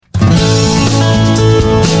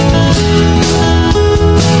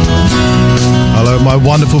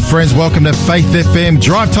wonderful friends. Welcome to Faith FM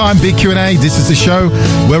Drive Time Big Q&A. This is the show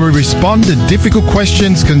where we respond to difficult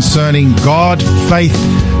questions concerning God, faith,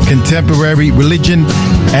 contemporary religion,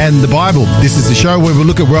 and the Bible. This is the show where we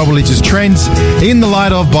look at world religious trends in the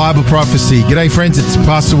light of Bible prophecy. G'day friends, it's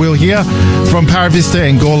Pastor Will here from Paravista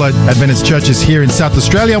and Gawler Adventist Churches here in South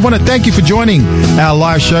Australia. I want to thank you for joining our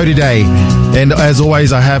live show today. And as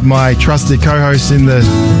always, I have my trusted co-host in the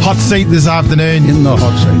hot seat this afternoon. In the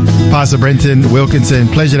hot seat. Pastor Brenton Wilkinson.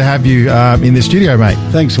 Pleasure to have you in the studio, mate.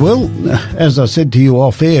 Thanks, Will. As I said to you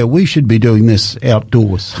off air, we should be doing this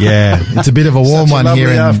outdoors. Yeah, it's a bit of a warm one here.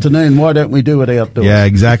 Such a lovely afternoon. Why don't we do it outdoors? Yeah,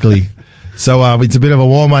 exactly. So it's a bit of a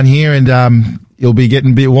warm one here, and it'll be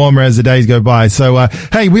getting a bit warmer as the days go by. So,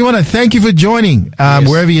 hey, we want to thank you for joining, Yes,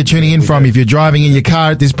 wherever you're tuning in from. If you're driving in your car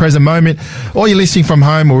at this present moment, or you're listening from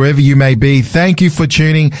home, or wherever you may be, thank you for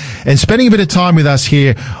tuning and spending a bit of time with us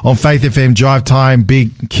here on Faith FM Drive Time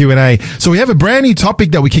Big Q&A. So we have a brand new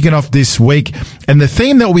topic that we're kicking off this week, and the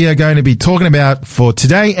theme that we are going to be talking about for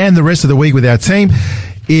today and the rest of the week with our team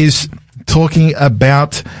is talking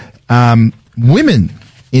about women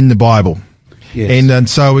in the Bible. Yes. And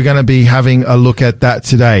so we're going to be having a look at that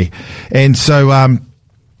today. And so,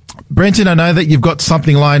 Brenton, I know that you've got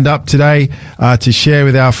something lined up today to share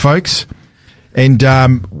with our folks. And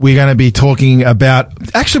we're going to be talking about,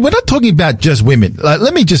 actually, we're not talking about just women.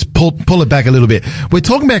 Let me just pull it back a little bit. We're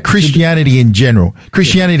talking about Christianity in general,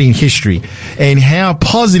 Christianity in history, and how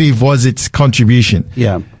positive was its contribution.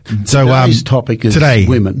 Yeah. So today's topic is today,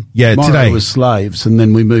 women. Yeah, tomorrow today was slaves, and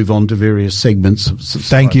then we move on to various segments of society.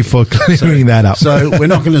 Thank you for clearing that up. So we're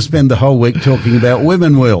not going to spend the whole week talking about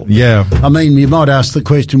women, Will. Yeah. I mean, you might ask the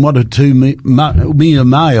question, what are two mere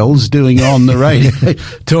males doing on the radio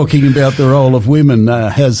talking about the role of women?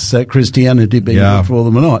 Has Christianity been good for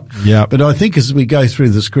them or not? Yeah. But I think as we go through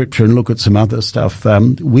the scripture and look at some other stuff,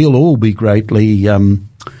 we'll all be greatly...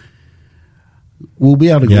 we'll be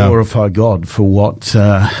able to glorify God for what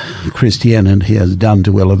Christianity has done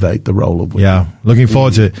to elevate the role of women. Yeah, looking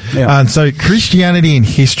forward to it. Yeah. So Christianity in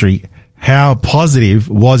history, how positive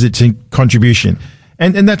was its contribution?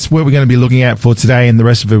 And that's what we're going to be looking at for today and the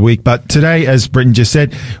rest of the week. But today, as Brenton just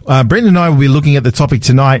said, Brenton and I will be looking at the topic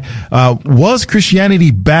tonight. Was Christianity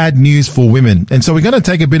bad news for women? And so we're going to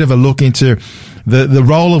take a bit of a look into the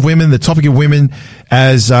role of women, the topic of women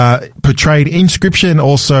as portrayed in Scripture. And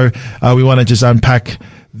also, we want to just unpack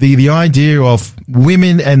the idea of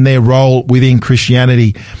women and their role within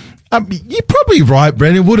Christianity. You're probably right,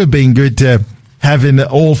 Brenton. It would have been good to have an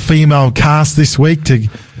all-female cast this week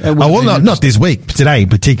not this week, today in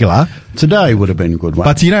particular. Today would have been a good one.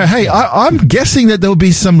 But, hey, I'm guessing that there'll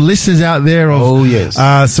be some listeners out there of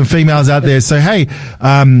some females out there. So, hey,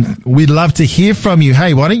 we'd love to hear from you.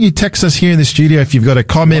 Hey, why don't you text us here in the studio if you've got a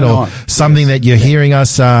comment or something that you're hearing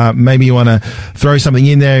us. Maybe you want to throw something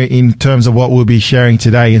in there in terms of what we'll be sharing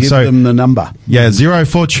today. And Give them the number. Yeah,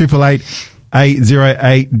 048888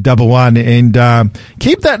 80811, and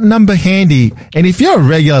keep that number handy. And if you're a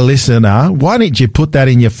regular listener, why don't you put that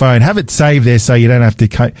in your phone? Have it saved there so you don't have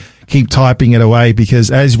to keep typing it away,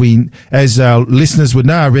 because as our listeners would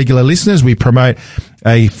know, our regular listeners, we promote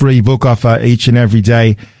a free book offer each and every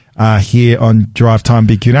day here on Drive Time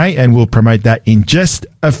Big Q&A, and we'll promote that in just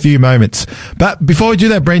a few moments. But before we do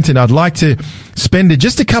that, Brenton, I'd like to spend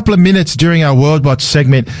just a couple of minutes during our World Watch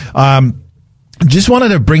segment just wanted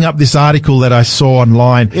to bring up this article that I saw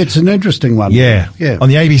online. It's an interesting one. Yeah. On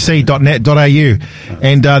the abc.net.au.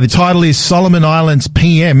 And the title is Solomon Islands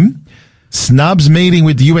PM snubs meeting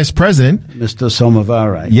with the US President. Mr.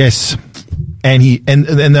 Somavare. Yes. And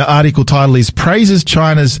the article title is Praises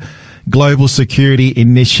China's Global Security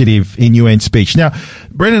Initiative in UN Speech. Now,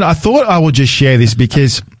 Brenton, I thought I would just share this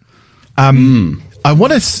because I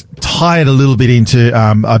want to tie it a little bit into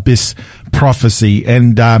Abyss prophecy.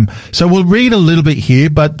 And so we'll read a little bit here,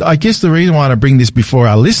 but I guess the reason why I bring this before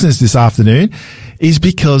our listeners this afternoon is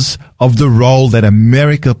because of the role that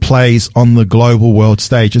America plays on the global world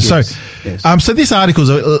stage. And so this article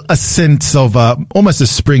is a sense of almost a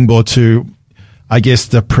springboard to, I guess,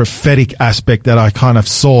 the prophetic aspect that I kind of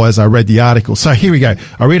saw as I read the article. So here we go.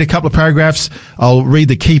 I'll read a couple of paragraphs. I'll read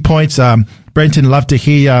the key points. Brenton, love to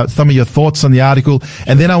hear some of your thoughts on the article.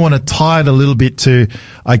 And then I want to tie it a little bit to,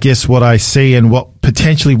 I guess, what I see and what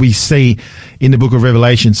potentially we see in the book of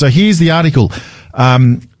Revelation. So here's the article.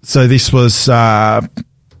 So this was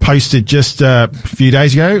posted just a few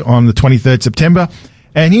days ago on the 23rd September.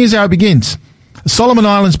 And here's how it begins. Solomon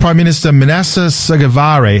Islands Prime Minister Manasseh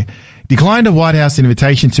Sagavare declined a White House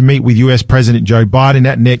invitation to meet with US President Joe Biden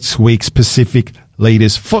at next week's Pacific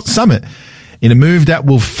Leaders Summit. in a move that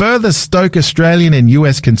will further stoke Australian and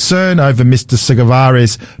US concern over Mr.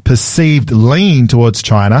 Sogavare's perceived lean towards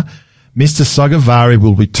China. Mr. Sogavare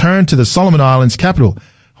will return to the Solomon Islands capital,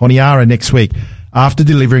 Honiara, next week after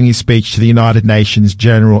delivering his speech to the United Nations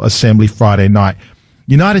General Assembly Friday night.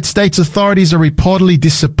 United States authorities are reportedly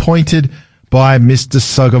disappointed by Mr.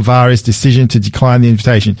 Sogavare's decision to decline the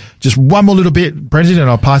invitation. Just one more little bit, Brenton, and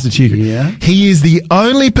I'll pass it to you. Yeah. He is the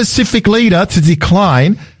only Pacific leader to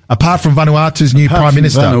decline, apart from Vanuatu's new Prime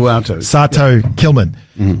Minister, Sato Kilman,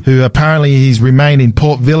 who apparently he's remained in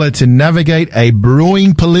Port Vila to navigate a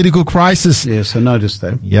brewing political crisis. Yes, I noticed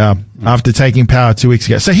that. Yeah, after taking power 2 weeks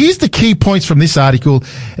ago. So here's the key points from this article,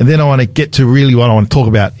 and then I want to get to really what I want to talk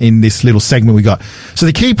about in this little segment we got. So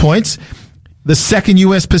the key points: the second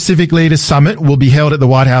US Pacific Leaders Summit will be held at the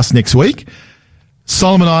White House next week.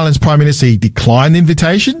 Solomon Islands Prime Minister, he declined the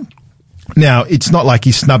invitation. Now, it's not like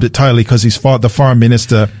he snubbed it totally because the foreign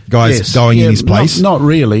minister guy's going in his place. Not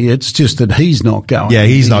really. It's just that he's not going. Yeah,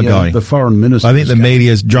 he's not going. The foreign minister. I think the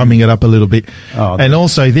media's drumming it up a little bit. And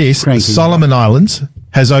also this, Solomon Islands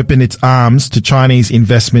has opened its arms to Chinese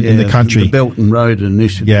investment in the country. The Belt and Road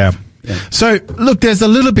Initiative. Yeah. So, look, there's a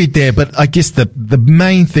little bit there, but I guess the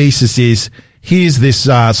main thesis is, here's this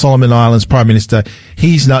Solomon Islands Prime Minister.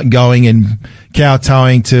 He's not going and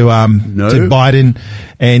kowtowing to Biden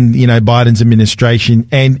and, Biden's administration.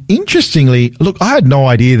 And interestingly, look, I had no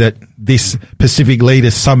idea that this Pacific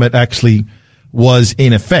Leaders Summit actually was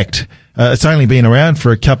in effect. It's only been around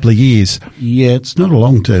for a couple of years. Yeah, it's not a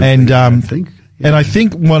long term. And I think. Yeah. And I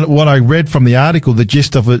think what I read from the article, the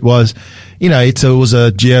gist of it was, it was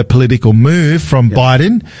a geopolitical move from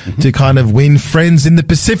Biden to kind of win friends in the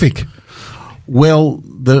Pacific. Well,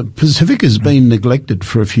 the Pacific has been neglected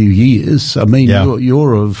for a few years. I mean,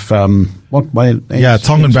 you're of what way?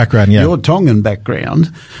 Tongan background. Yeah, your Tongan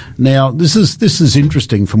background. Now, this is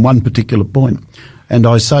interesting from one particular point, and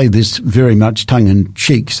I say this very much tongue in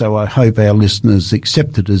cheek. So I hope our listeners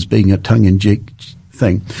accept it as being a tongue in cheek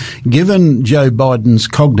thing. Given Joe Biden's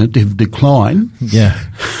cognitive decline,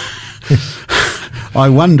 I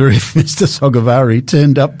wonder if Mr. Sogavare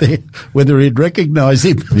turned up there, whether he'd recognise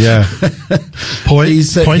him. Yeah. Point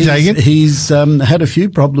taken. He's had a few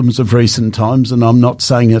problems of recent times, and I'm not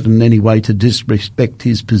saying it in any way to disrespect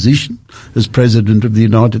his position as President of the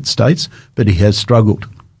United States, but he has struggled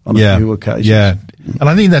on a few occasions. Yeah. And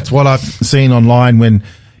I think that's what I've seen online when,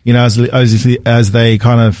 as they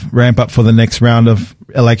kind of ramp up for the next round of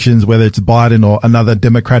elections, whether it's Biden or another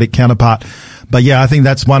Democratic counterpart. But I think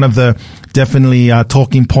that's one of the definitely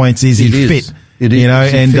talking points is he fit. It is.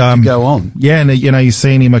 And fit to go on. Yeah, and you've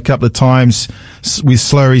seen him a couple of times with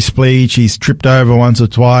slurry speech. He's tripped over once or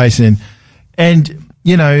twice, and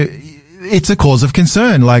it's a cause of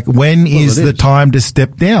concern. Like, when is the time to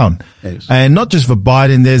step down? Yes. And not just for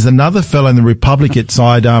Biden. There's another fellow on the Republican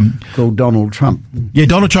side. Called Donald Trump. Yeah,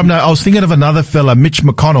 Donald Trump. No, I was thinking of another fella, Mitch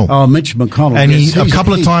McConnell. Oh, Mitch McConnell. And a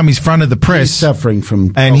couple of times he's fronted the press. He's suffering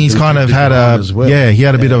from... And he's kind of had he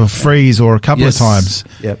had a bit of a freeze or a couple of times.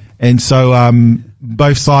 Yep. And so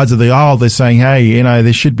both sides of the aisle, they're saying, hey,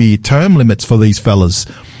 there should be term limits for these fellas.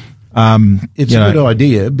 It's a good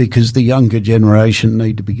idea because the younger generation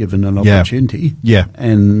need to be given an opportunity. Yeah.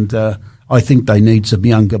 And I think they need some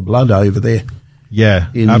younger blood over there. Yeah,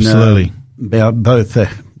 absolutely. About both the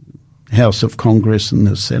House of Congress and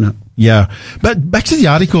the Senate. Yeah. But back to the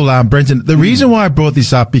article, Brenton, the reason why I brought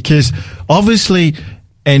this up, because obviously,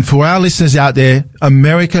 and for our listeners out there,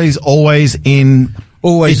 America is always in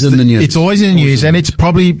the news. It's always in the news, and it's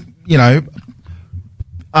probably,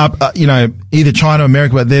 either China or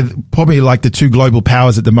America, but they're probably like the two global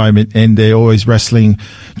powers at the moment, and they're always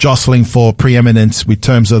jostling for preeminence with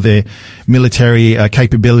terms of their military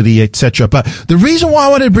capability, etc. But the reason why I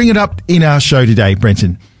wanted to bring it up in our show today,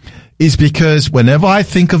 Brenton, is because whenever I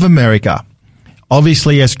think of America,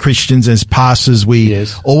 obviously as Christians, as pastors, we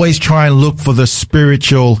always try and look for the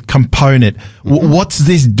spiritual component. What's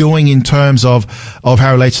this doing in terms of how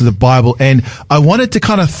it relates to the Bible? And I wanted to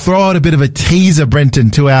kind of throw out a bit of a teaser, Brenton,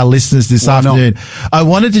 to our listeners this afternoon. I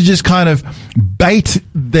wanted to just kind of bait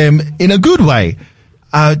them in a good way,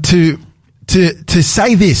 to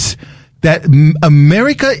say this, that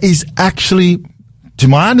America is actually, to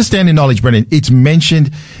my understanding and knowledge, Brenton, it's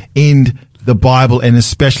mentioned in the Bible and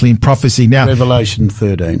especially in prophecy. Now, Revelation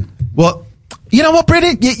 13. Well, you know what,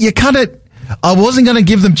 Brenton? You kind of, I wasn't going to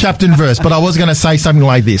give them chapter and verse, but I was going to say something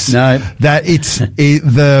like this. No. That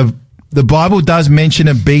the Bible does mention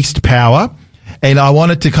a beast power. And I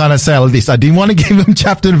wanted to kind of say like this. I didn't want to give them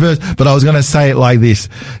chapter and verse, but I was going to say it like this,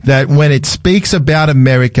 that when it speaks about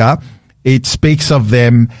America, it speaks of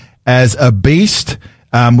them as a beast.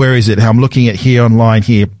 Where is it? I'm looking at here online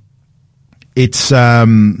here. it's there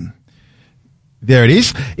it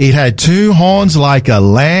is. It had two horns like a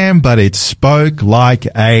lamb, but it spoke like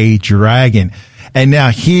a dragon. And now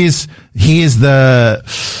here's the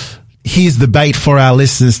bait for our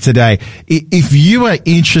listeners today. If you are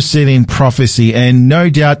interested in prophecy, and no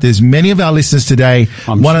doubt there's many of our listeners today,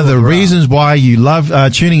 one of the reasons why you love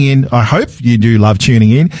tuning in, I hope you do love tuning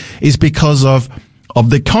in, is because of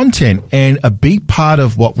the content. And a big part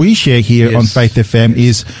of what we share here on Faith FM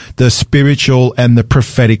is the spiritual and the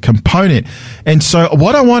prophetic component. And so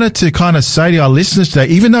what I wanted to kind of say to our listeners today,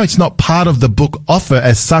 even though it's not part of the book offer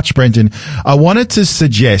as such, Brenton, I wanted to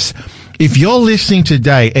suggest, if you're listening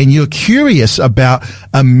today and you're curious about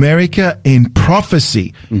America in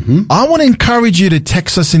prophecy, I want to encourage you to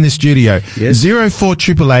text us in the studio,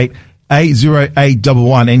 04888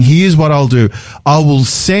 80811. And here's what I'll do. I will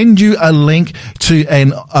send you a link to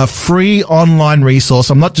a free online resource.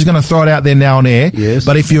 I'm not just going to throw it out there now on air. Yes.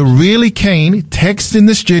 But if you're really keen, text in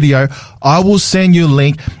the studio. I will send you a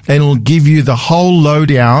link and it'll give you the whole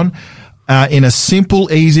lowdown in a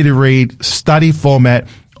simple, easy to read study format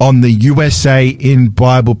on the USA in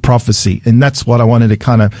Bible prophecy. And that's what I wanted to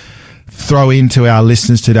kind of throw into our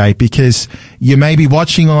listeners today, because you may be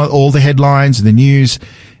watching all the headlines, the news,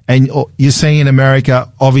 and you're seeing in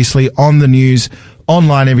America, obviously on the news,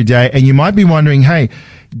 online every day, and you might be wondering, hey,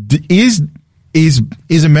 is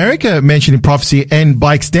America mentioned in prophecy, and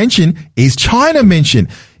by extension, is China mentioned?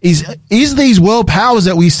 Is these world powers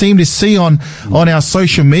that we seem to see on our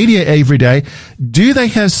social media every day, do they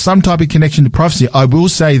have some type of connection to prophecy? I will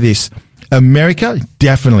say this: America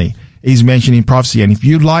definitely is mentioned in prophecy, and if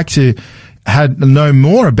you'd like to know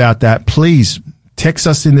more about that, please text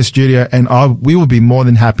us in the studio, and we will be more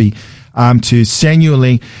than happy to send you a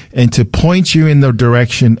link and to point you in the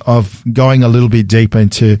direction of going a little bit deeper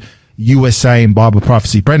into USA and Bible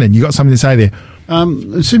prophecy. Brendan, you got something to say there?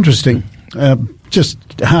 It's interesting. Just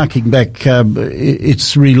harking back,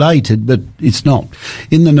 it's related, but it's not.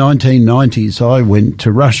 In the 1990s, I went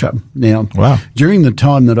to Russia. Now, during the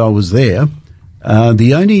time that I was there,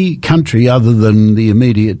 the only country other than the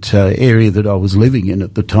immediate area that I was living in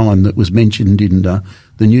at the time that was mentioned in the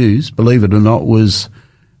news, believe it or not, was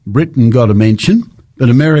Britain got a mention, but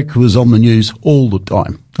America was on the news all the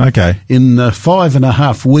time. Okay. In the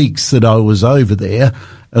 5.5 weeks that I was over there,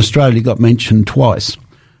 Australia got mentioned twice.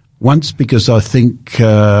 Once because I think,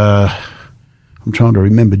 I'm trying to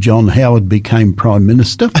remember, John Howard became Prime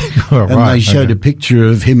Minister, they showed a picture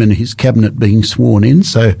of him and his cabinet being sworn in,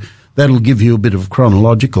 so that'll give you a bit of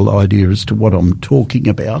chronological idea as to what I'm talking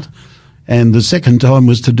about. And the second time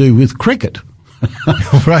was to do with cricket,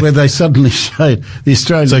 where they suddenly showed the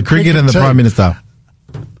Australian So cricket and the Prime Minister.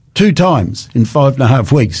 2 times in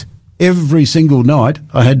 5.5 weeks. Every single night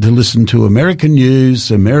I had to listen to American news,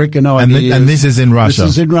 American ideas. And this is in Russia?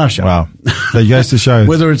 This is in Russia. Wow. So you goes to show.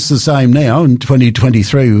 Whether it's the same now in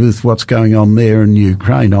 2023 with what's going on there in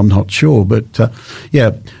Ukraine, I'm not sure. But,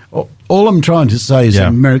 all I'm trying to say is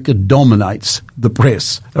America dominates the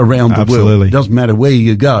press around the world. It doesn't matter where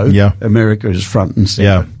you go, America is front and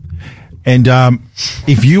center. Yeah. And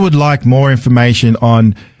if you would like more information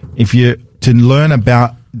on, to learn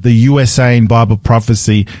about the USA in Bible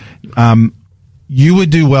prophecy, you would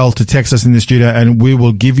do well to text us in the studio, and we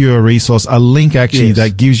will give you a resource, a link actually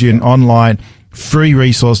that gives you an online free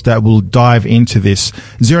resource that will dive into this.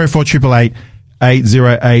 04888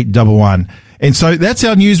 80811. And so that's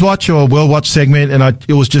our News Watch or World Watch segment, and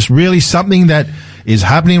it was just really something that is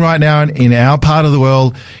happening right now in our part of the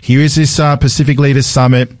world. Here is this Pacific Leaders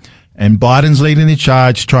Summit, and Biden's leading the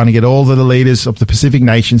charge, trying to get all of the leaders of the Pacific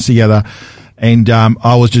nations together. And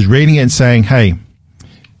I was just reading it and saying, hey,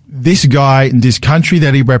 this guy in this country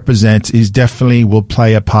that he represents definitely will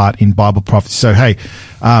play a part in Bible prophecy. So, hey,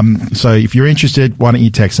 so if you're interested, why don't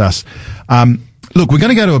you text us? Look, we're going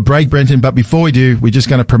to go to a break, Brenton, but before we do, we're just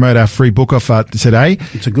going to promote our free book offer today.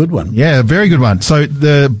 It's a good one. Yeah, a very good one. So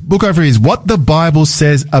the book offer is What the Bible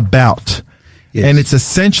Says About. Yes. And it's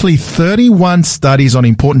essentially 31 studies on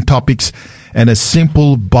important topics and a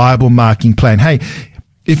simple Bible marking plan. Hey,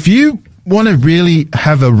 if you want to really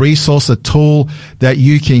have a resource, a tool that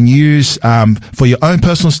you can use for your own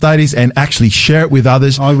personal studies and actually share it with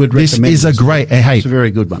others, I would recommend this is a great. Hey, it's a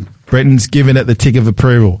very good one. Brenton's given it the tick of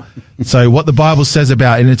approval. So, What the Bible Says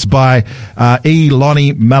About, and it's by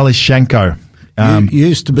Lonnie Malyshenko. He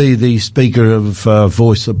used to be the speaker of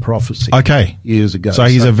Voice of Prophecy. Okay. Years ago. So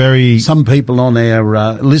he's a very... Some people on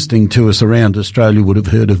our listening to us around Australia would have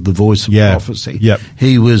heard of the Voice of Prophecy. Yep.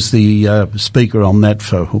 He was the speaker on that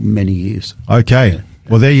for many years. Okay.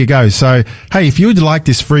 Well, there you go. So, hey, if you would like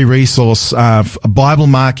this free resource, Bible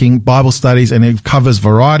marking, Bible studies, and it covers a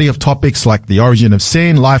variety of topics like the origin of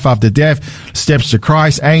sin, life after death, steps to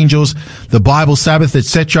Christ, angels, the Bible, Sabbath,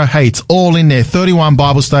 etc. Hey, it's all in there. 31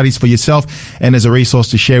 Bible studies for yourself and as a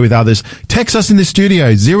resource to share with others. Text us in the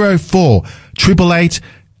studio, 04 888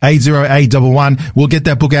 80811. We'll get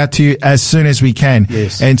that book out to you as soon as we can.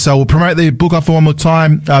 Yes. And so we'll promote the book offer one more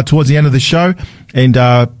time towards the end of the show. And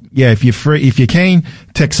if you're free, if you're keen,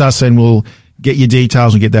 text us and we'll get your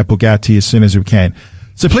details and get that book out to you as soon as we can.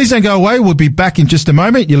 So please don't go away. We'll be back in just a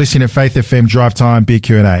moment. You're listening to Faith FM Drive Time, Big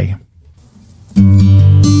Q&A.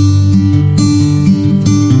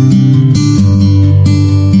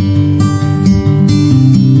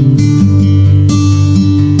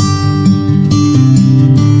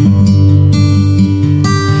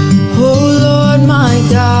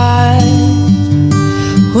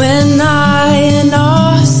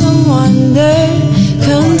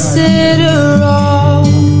 Consider all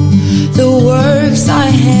the works thy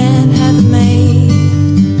hand hath made.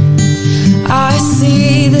 I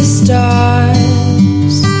see the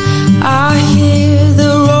stars, I hear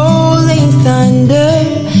the rolling thunder,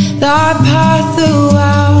 thy path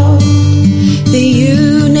throughout the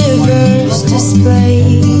universe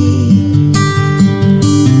displayed.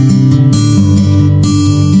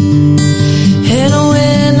 And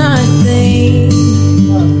when I think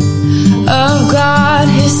of God,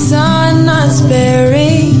 his son not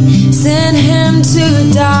sparing, sent him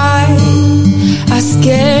to die, I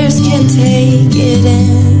scarce can take it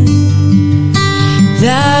in,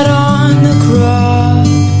 that on the cross,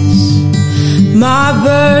 my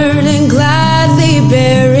burden gladly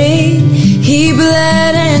bearing, he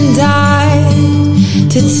bled and died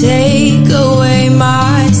to take away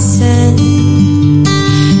my sin.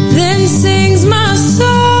 Then sings my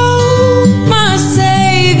soul, my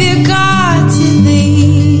Savior God, to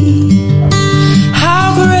thee.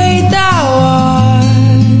 How great thou art,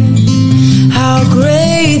 how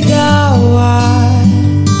great thou art.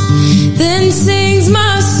 Then sings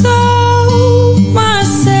my soul, my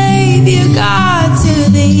Savior God, to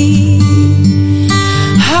thee.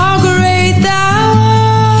 How great thou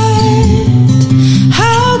art,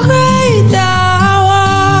 how great thou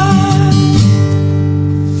art.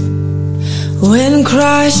 When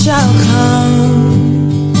Christ shall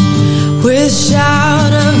come with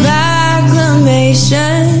shout of acclamation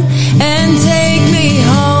and take me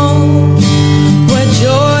home, what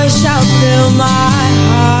joy shall fill my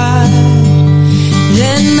heart.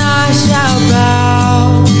 Then I shall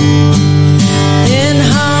bow in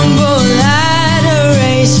humble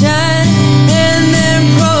adoration and then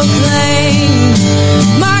proclaim,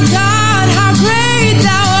 my God, how great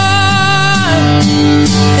thou art.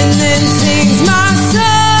 And then sings my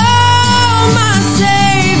soul, my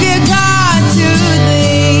Savior God, to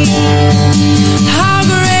thee. How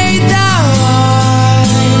great thou art,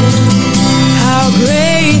 how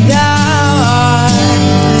great thou art.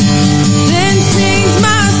 Then sings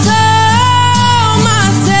my soul, my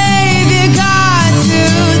Savior God, to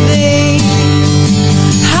thee.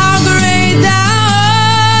 How great thou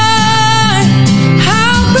art,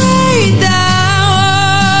 how great thou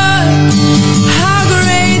art. How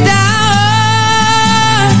great thou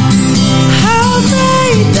art, how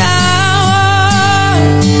great thou art.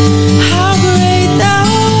 How great thou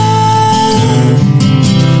art,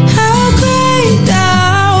 how great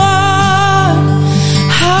thou art.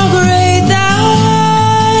 How great thou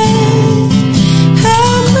art, how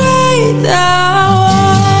great thou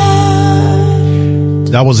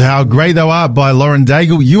art. That was How Great Thou Art by Lauren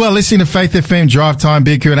Daigle. You are listening to Faith FM Drive Time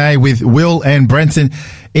Big Q&A with Will and Brenton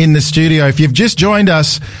in the studio. If you've just joined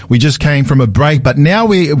us, we just came from a break, but now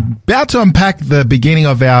we're about to unpack the beginning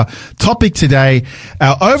of our topic today.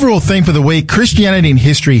 Our overall theme for the week, Christianity in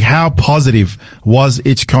history, how positive was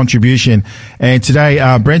its contribution? And today,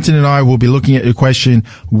 Brenton and I will be looking at the question,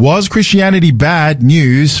 was Christianity bad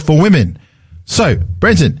news for women? So,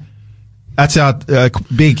 Brenton, that's our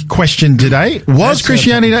big question today. Was That's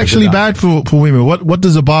Christianity our topic actually today. bad for women? What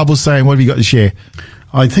does the Bible say, and what have you got to share?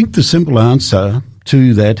 I think the simple answer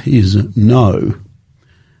to that is no.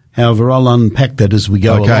 However, I'll unpack that as we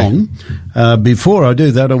go Okay. along. Before I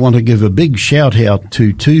do that, I want to give a big shout out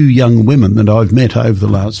to two young women that I've met over the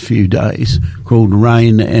last few days called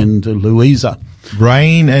Rain and Louisa.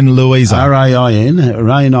 Rain and Louisa. R-A-I-N.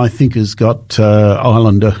 Rain, I think, has got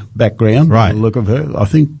Islander background. Right. By the look of her. I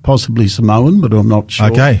think possibly Samoan, but I'm not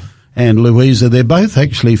sure. Okay. And Louisa, they're both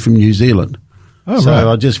actually from New Zealand. Oh, so right.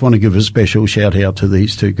 I just want to give a special shout out to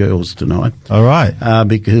these two girls tonight. All right.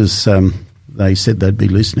 Because they said they'd be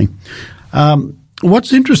listening.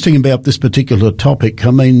 what's interesting about this particular topic,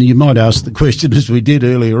 I mean, you might ask the question as we did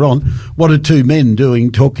earlier on, what are two men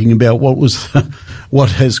doing talking about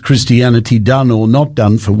what has Christianity done or not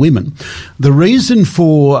done for women? The reason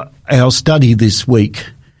for our study this week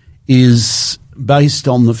is based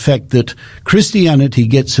on the fact that Christianity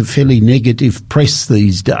gets a fairly negative press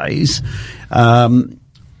these days. The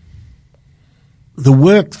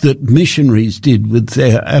work that missionaries did with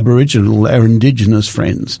their Aboriginal, our Indigenous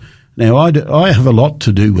friends. Now, I have a lot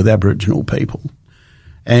to do with Aboriginal people,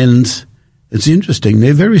 and it's interesting.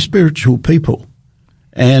 They're very spiritual people.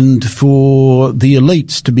 And for the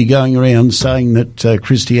elites to be going around saying that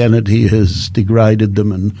Christianity has degraded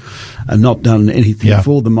them and not done anything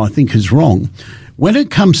for them, I think is wrong. When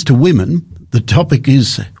it comes to women, the topic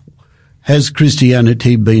is, has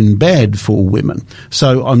Christianity been bad for women?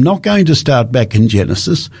 So I'm not going to start back in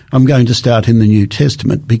Genesis. I'm going to start in the New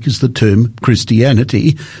Testament, because the term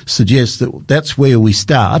Christianity suggests that that's where we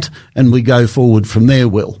start and we go forward from there,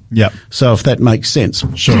 Will. Yep. So if that makes sense.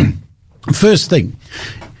 Sure. First thing,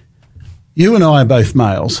 you and I are both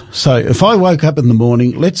males. So if I woke up in the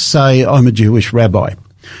morning, let's say I'm a Jewish rabbi.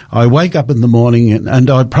 I wake up in the morning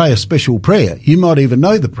and I pray a special prayer. You might even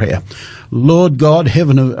know the prayer. Lord God,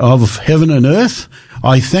 of heaven and earth,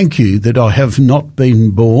 I thank you that I have not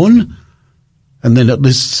been born. And then it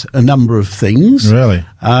lists a number of things. Really?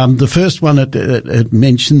 The first one it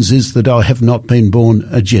mentions is that I have not been born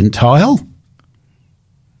a Gentile.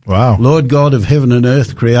 Wow. Lord God of heaven and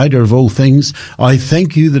earth, creator of all things, I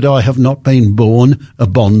thank you that I have not been born a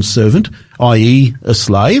bondservant, i.e. a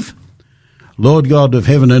slave. Lord God of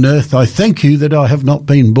heaven and earth, I thank you that I have not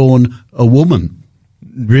been born a woman.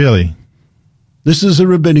 Really? This is a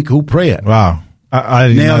rabbinical prayer. Wow. I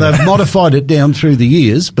didn't know Now, that. they've modified it down through the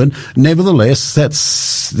years, but nevertheless,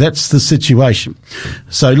 that's the situation.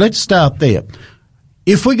 So let's start there.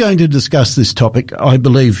 If we're going to discuss this topic, I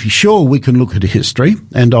believe, sure, we can look at history,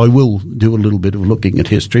 and I will do a little bit of looking at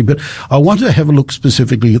history, but I want to have a look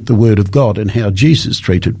specifically at the Word of God and how Jesus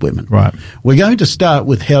treated women. Right. We're going to start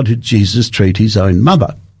with, how did Jesus treat his own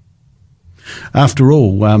mother? After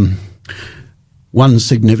all, one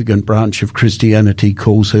significant branch of Christianity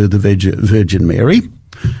calls her the Virgin Mary.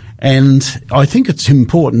 And I think it's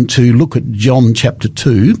important to look at John chapter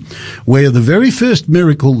 2, where the very first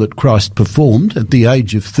miracle that Christ performed at the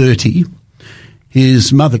age of 30,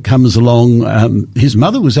 his mother comes along. His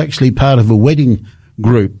mother was actually part of a wedding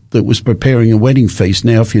group that was preparing a wedding feast.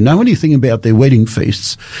 Now, if you know anything about their wedding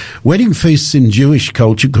feasts in Jewish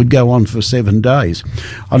culture could go on for 7 days.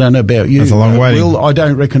 I don't know about you. That's a long wedding. Will, I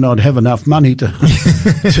don't reckon I'd have enough money to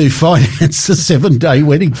to finance a 7-day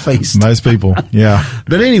wedding feast. Most people, yeah.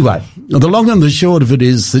 But anyway, the long and the short of it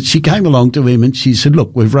is that she came along to him and she said,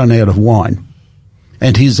 look, we've run out of wine.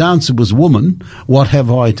 And his answer was, woman, what have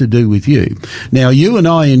I to do with you? Now, you and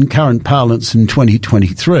I, in current parlance in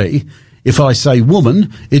 2023, if I say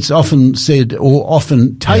woman, it's often said or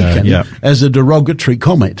often taken as a derogatory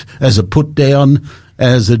comment, as a put down,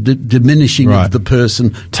 as a diminishing of the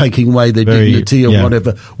person, taking away their dignity or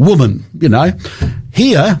whatever. Woman, you know.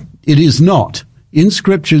 Here, it is not. In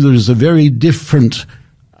Scripture, there is a very different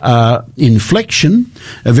inflection,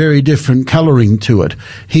 a very different colouring to it.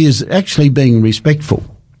 He is actually being respectful.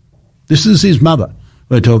 This is his mother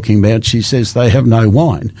we're talking about. She says they have no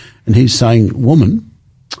wine. And he's saying, woman,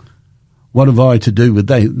 what have I to do with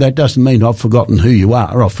that? That doesn't mean I've forgotten who you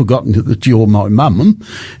are. I've forgotten that you're my mum.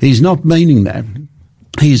 He's not meaning that.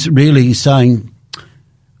 He's really saying,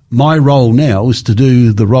 my role now is to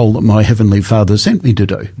do the role that my Heavenly Father sent me to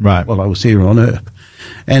do while I was here on earth.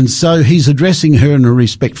 And so he's addressing her in a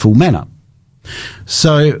respectful manner.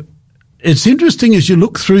 So it's interesting as you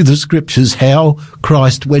look through the Scriptures how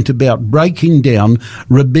Christ went about breaking down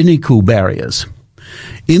rabbinical barriers.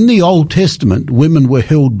 In the Old Testament, women were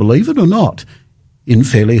held, believe it or not, in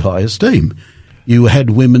fairly high esteem. You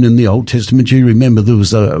had women in the Old Testament. You remember there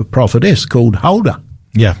was a prophetess called Huldah.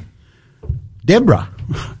 Yeah. Deborah.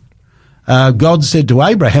 God said to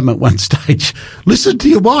Abraham at one stage, listen to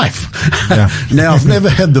your wife. Yeah. Now, I've never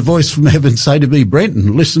had the voice from heaven say to me,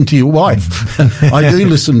 Brenton, listen to your wife. I do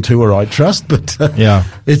listen to her, I trust, but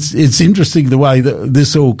it's interesting the way that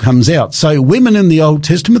this all comes out. So women in the Old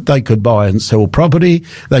Testament, they could buy and sell property.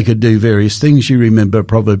 They could do various things. You remember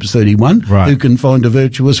Proverbs 31, who can find a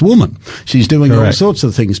virtuous woman? She's doing all sorts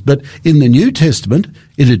of things. But in the New Testament,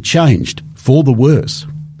 it had changed for the worse.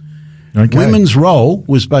 Okay. Women's role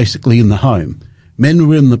was basically in the home. Men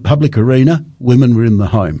were in the public arena, women were in the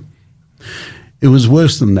home. It was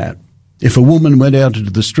worse than that. If a woman went out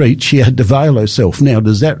into the street, she had to veil herself. Now,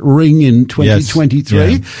 does that ring in 2023?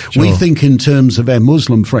 Yes. Yeah, sure. We think in terms of our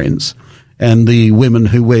Muslim friends and the women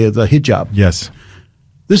who wear the hijab. Yes.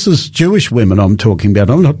 This is Jewish women I'm talking about.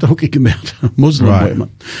 I'm not talking about Muslim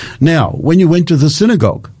women. Now, when you went to the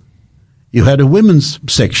synagogue, you had a women's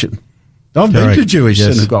section. I've been to Jewish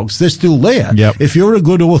synagogues. They're still there. Yep. If you're a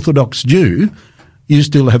good Orthodox Jew, you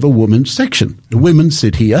still have a women's section. The women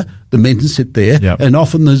sit here, the men sit there, and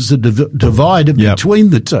often there's a divider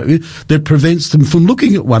between the two that prevents them from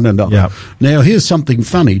looking at one another. Yep. Now, here's something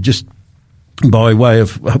funny, just by way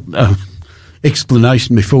of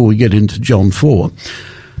explanation before we get into John 4.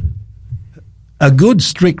 A good,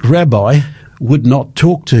 strict rabbi would not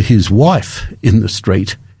talk to his wife in the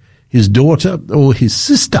street, his daughter or his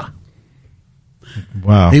sister.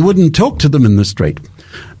 Wow. He wouldn't talk to them in the street.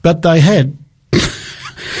 But they had...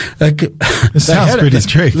 It sounds pretty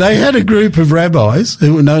strict. They had a group of rabbis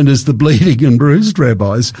who were known as the bleeding and bruised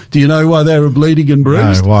rabbis. Do you know why they were bleeding and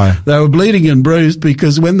bruised? No, why? They were bleeding and bruised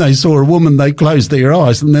because when they saw a woman, they closed their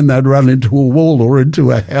eyes and then they'd run into a wall or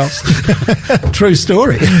into a house. True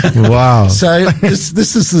story. Wow. So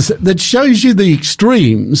that shows you the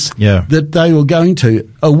extremes that they were going to.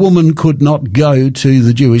 A woman could not go to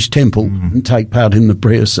the Jewish temple and take part in the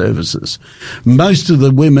prayer services. Most of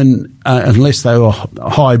the women, unless they were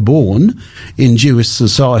high-born in Jewish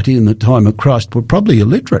society in the time of Christ, were probably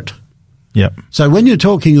illiterate. Yep. So when you're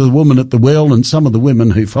talking to the woman at the well and some of the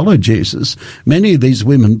women who followed Jesus, many of these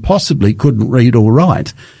women possibly couldn't read or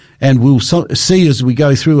write. And we'll see as we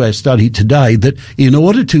go through our study today that in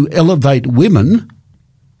order to elevate women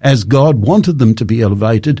as God wanted them to be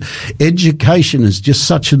elevated, education is just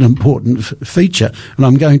such an important feature. And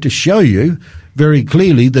I'm going to show you very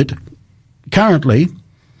clearly that currently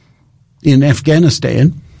in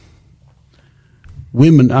Afghanistan,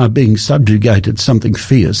 women are being subjugated, something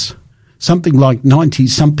fierce. Something like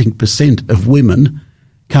 90-something% of women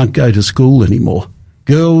can't go to school anymore.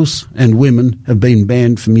 Girls and women have been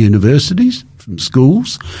banned from universities, from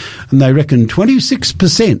schools, and they reckon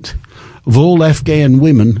 26% of all Afghan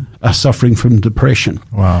women are suffering from depression.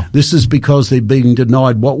 Wow. This is because they're being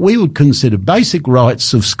denied what we would consider basic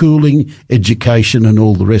rights of schooling, education, and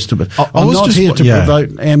all the rest of it. I'm not here to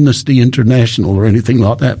promote Amnesty International or anything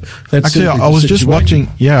like that. That's actually, I was just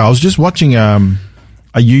watching a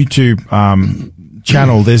YouTube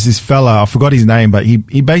channel. There's this fella, I forgot his name, but he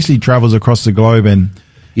basically travels across the globe and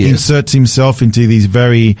inserts himself into these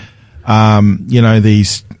very,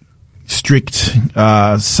 these strict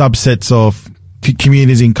subsets of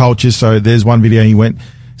communities and cultures. So there's one video he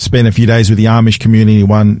spent a few days with the Amish community,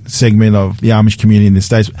 one segment of the Amish community in the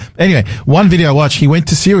States. Anyway, one video I watched, he went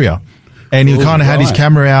to Syria. And he kind of had his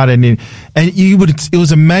camera out, it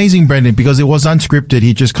was amazing, Brenton, because it was unscripted.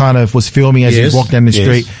 He just kind of was filming as he walked down the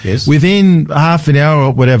street. Yes. Within half an hour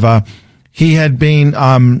or whatever, he had been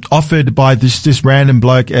offered by this random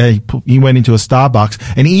bloke. He went into a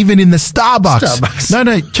Starbucks, and even in the Starbucks.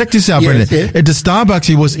 No, check this out, Brenton. At the Starbucks,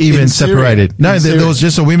 he was even separated. No, there was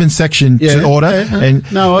just a women's section to order,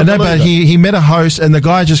 but he met a host, and the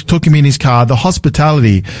guy just took him in his car, the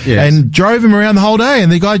hospitality, and drove him around the whole day,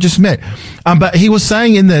 and the guy just met. But he was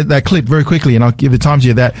saying in that clip very quickly, and I'll give the time to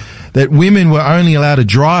you that women were only allowed to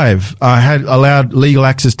drive, had allowed legal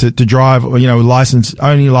access to drive, license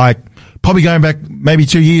only probably going back maybe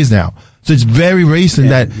 2 years now. So it's very recent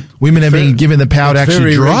that women have been given the power to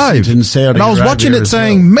actually drive. In Saudi and I was Arabia watching it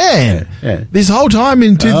saying, this whole time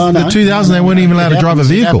in the 2000s they weren't even allowed to drive a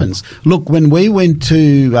vehicle. Look, when we went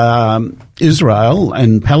to Israel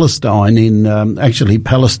and Palestine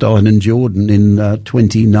Palestine and Jordan in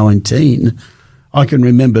 2019, I can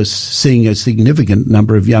remember seeing a significant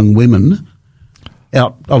number of young women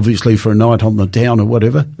out, obviously for a night on the town or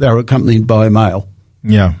whatever. They were accompanied by a male.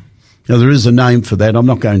 Yeah. Now, there is a name for that. I'm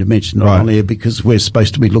not going to mention it on here because we're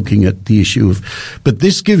supposed to be looking at the issue of... But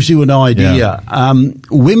this gives you an idea.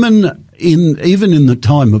 Women, even in the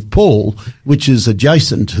time of Paul, which is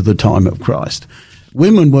adjacent to the time of Christ,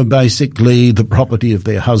 women were basically the property of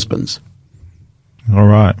their husbands. All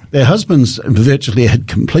right. Their husbands virtually had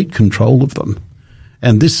complete control of them.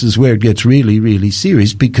 And this is where it gets really, really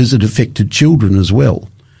serious because it affected children as well.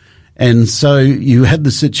 And so you had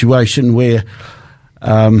the situation where...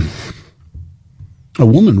 a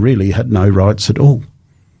woman really had no rights at all.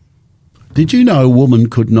 Did you know a woman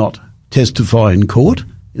could not testify in court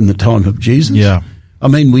in the time of Jesus? Yeah. I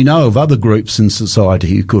mean, we know of other groups in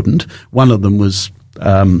society who couldn't. One of them was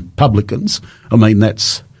publicans. I mean,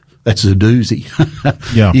 that's a doozy.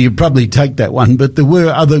 Yeah. You probably take that one. But there were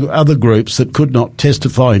other groups that could not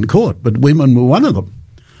testify in court, but women were one of them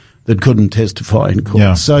that couldn't testify in court.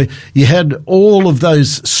 Yeah. So you had all of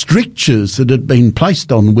those strictures that had been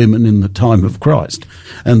placed on women in the time of Christ.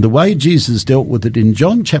 And the way Jesus dealt with it in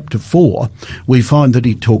John chapter 4, we find that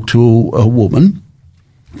he talked to a woman.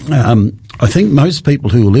 I think most people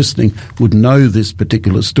who are listening would know this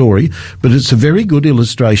particular story, but it's a very good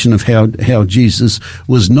illustration of how Jesus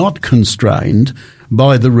was not constrained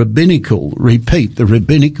by the rabbinical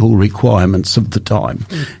requirements of the time,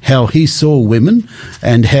 how he saw women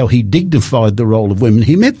and how he dignified the role of women.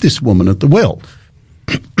 He met this woman at the well.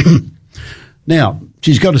 Now,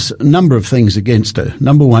 she's got a number of things against her.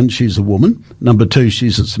 Number one, she's a woman. Number two,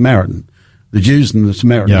 she's a Samaritan. The Jews and the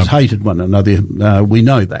Samaritans hated one another. We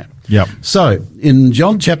know that. Yep. So, in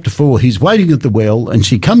John chapter 4, he's waiting at the well and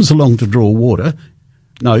she comes along to draw water.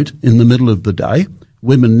 Note, in the middle of the day.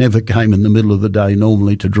 Women never came in the middle of the day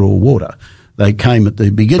normally to draw water. They came at the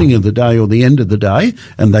beginning of the day or the end of the day,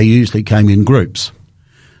 and they usually came in groups.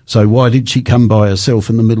 So why did she come by herself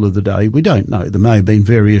in the middle of the day? We don't know. There may have been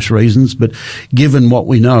various reasons, but given what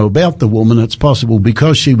we know about the woman, it's possible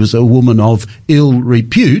because she was a woman of ill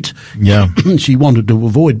repute, she wanted to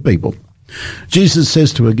avoid people. Jesus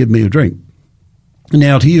says to her, "Give me a drink."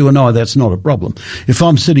 Now, to you and I, that's not a problem. If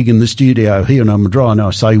I'm sitting in the studio here and I'm dry and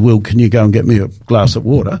I say, "Will, can you go and get me a glass of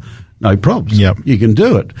water?" No problems. Yep. You can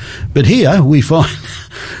do it. But here we find,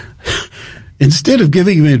 instead of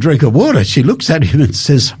giving me a drink of water, she looks at him and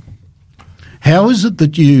says, "How is it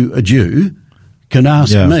that you, a Jew, can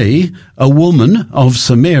ask me, a woman of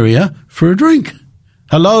Samaria, for a drink?"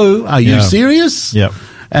 Hello, are you serious? Yep.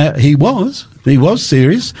 He was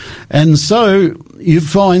serious. And so you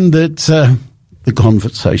find that the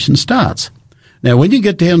conversation starts. Now, when you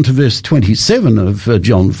get down to verse 27 of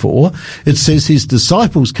John 4, it says his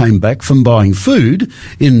disciples came back from buying food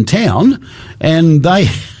in town, and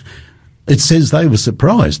it says they were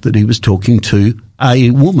surprised that he was talking to a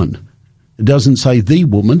woman. It doesn't say the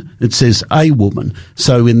woman, it says a woman.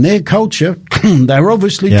 So in their culture, they're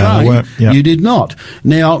obviously trained. You did not.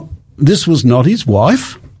 Now, this was not his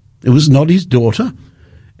wife. It was not his daughter.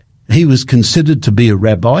 He was considered to be a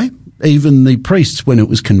rabbi. Even the priests, when it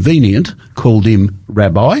was convenient, called him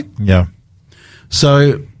rabbi. Yeah.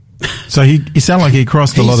 So he sounded like he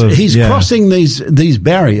crossed a lot of... He's crossing these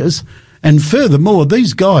barriers. And furthermore,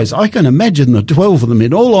 these guys, I can imagine the 12 of them,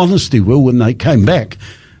 in all honesty, Will, when they came back,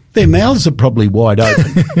 their mouths are probably wide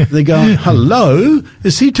open. They're going, "Hello,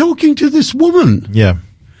 is he talking to this woman?" Yeah.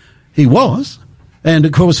 He was. And,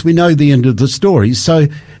 of course, we know the end of the story. So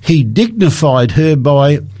he dignified her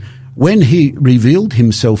by... When he revealed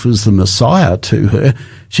himself as the Messiah to her,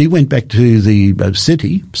 she went back to the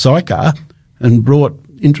city, Sychar, and brought,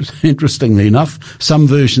 interestingly enough, some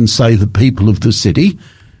versions say the people of the city.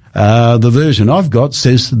 The version I've got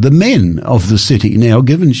says the men of the city. Now,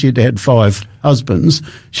 given she'd had 5 husbands,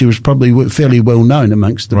 she was probably fairly well known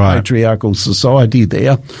amongst the patriarchal society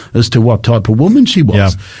there as to what type of woman she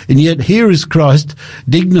was. Yeah. And yet here is Christ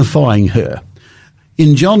dignifying her.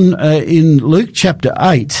 In Luke chapter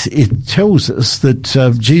 8, it tells us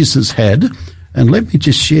that Jesus had, and let me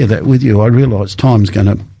just share that with you. I realise time's going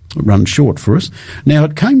to run short for us. Now,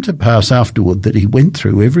 it came to pass afterward that he went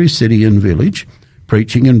through every city and village,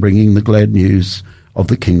 preaching and bringing the glad news of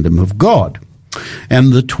the kingdom of God.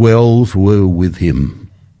 And the 12 were with him,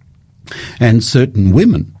 and certain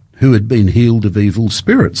women who had been healed of evil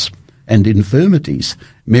spirits and infirmities,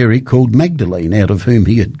 Mary called Magdalene, out of whom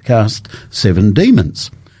he had cast 7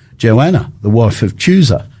 demons, Joanna, the wife of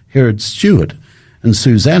Chusa, Herod's steward, and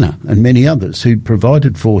Susanna, and many others who'd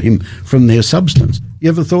provided for him from their substance. You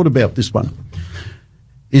ever thought about this one?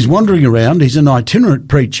 He's wandering around. He's an itinerant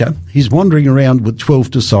preacher. He's wandering around with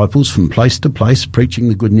 12 disciples from place to place, preaching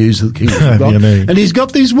the good news of the kingdom of God. And he's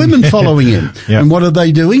got these women following him. Yep. And what are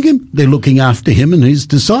they doing? They're looking after him and his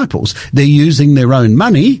disciples. They're using their own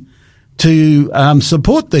money to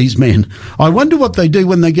support these men. I wonder what they do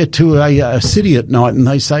when they get to a city at night and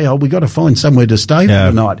they say, "Oh, we got to find somewhere to stay for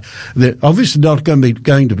the night." They're obviously not going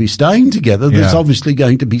to be staying together. There's obviously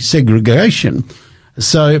going to be segregation.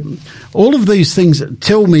 So all of these things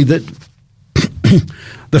tell me that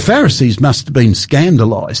the Pharisees must have been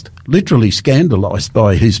scandalised, literally scandalised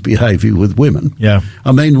by his behaviour with women. Yeah.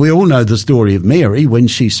 I mean, we all know the story of Mary when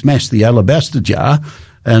she smashed the alabaster jar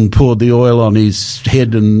and poured the oil on his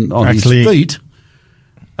head and on his feet.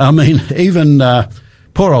 I mean, even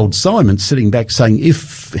poor old Simon sitting back saying,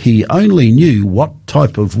 if he only knew what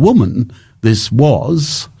type of woman this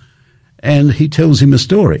was, and he tells him a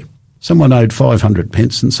story. Someone owed 500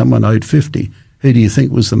 pence and someone owed 50. Who do you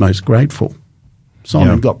think was the most grateful?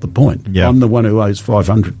 Simon got the point. I'm the one who owes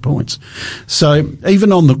 500 points. So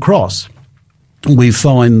even on the cross, we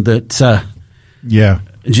find that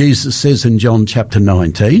Jesus says in John chapter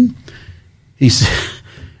 19,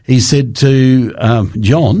 he said to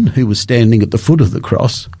John, who was standing at the foot of the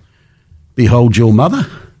cross, "Behold your mother."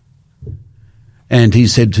 And he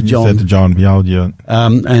said to John, behold your...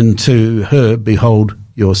 and to her, behold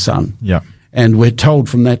your son. Yeah. And we're told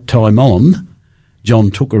from that time on,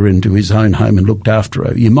 John took her into his own home and looked after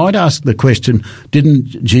her. You might ask the question,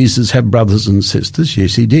 didn't Jesus have brothers and sisters?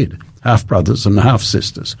 Yes, he did. Half brothers and half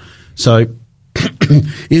sisters. So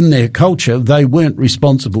in their culture, they weren't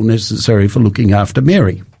responsible necessarily for looking after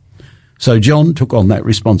Mary. So John took on that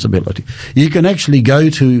responsibility. You can actually go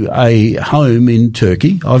to a home in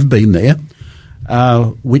Turkey, I've been there,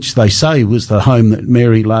 which they say was the home that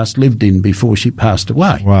Mary last lived in before she passed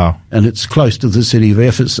away. Wow. And it's close to the city of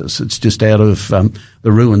Ephesus. It's just out of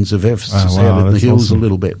the ruins of Ephesus, out in the hills awesome. A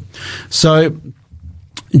little bit. So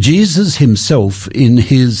Jesus himself, in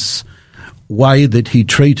his way that he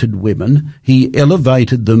treated women, he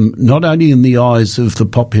elevated them not only in the eyes of the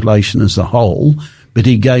population as a whole, but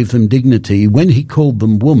he gave them dignity. When he called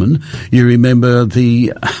them woman, you remember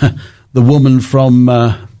the woman from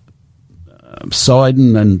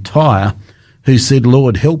Sidon and Tyre who said,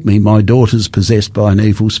 Lord, help me, my daughter's possessed by an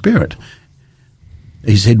evil spirit.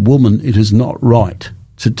 He said, woman, it is not right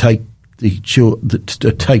to take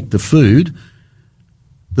the food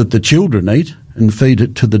that the children eat and feed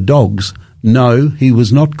it to the dogs. No, he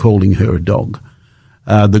was not calling her a dog.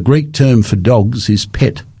 The Greek term for dogs is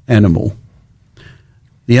pet animal.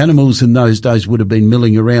 The animals in those days would have been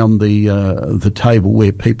milling around the table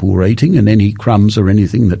where people were eating, and any crumbs or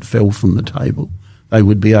anything that fell from the table, they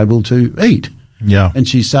would be able to eat. Yeah. And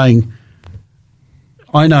she's saying,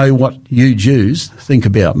 I know what you Jews think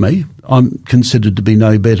about me. I'm considered to be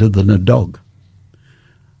no better than a dog.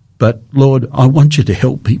 But, Lord, I want you to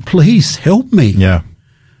help me. Please help me. Yeah.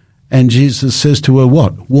 And Jesus says to her,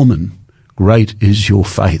 what? Woman, great is your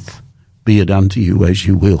faith. Be it unto you as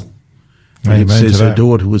you will. And it says her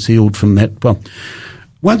daughter was healed from that. Well,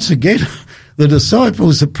 once again, the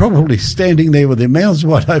disciples are probably standing there with their mouths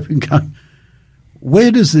wide open going, where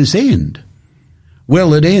does this end?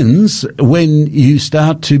 Well, it ends when you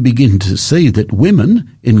start to begin to see that women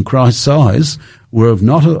in Christ's eyes were of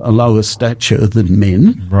not a lower stature than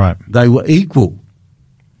men. Right. They were equal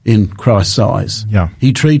in Christ's eyes. Yeah.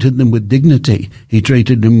 He treated them with dignity. He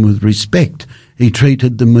treated them with respect. He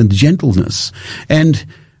treated them with gentleness. And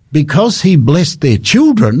because he blessed their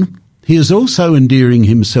children, he is also endearing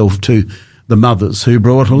himself to the mothers who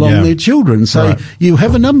brought along their children. So you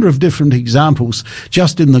have a number of different examples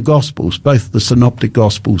just in the Gospels, both the Synoptic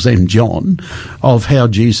Gospels and John, of how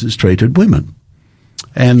Jesus treated women.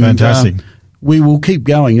 And fantastic. We will keep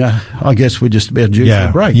going. I guess we're just about due for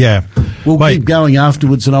a break. Yeah. We'll keep going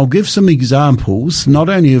afterwards, and I'll give some examples, not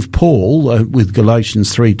only of Paul with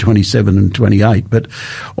Galatians 3:27 and 28, but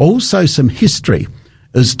also some history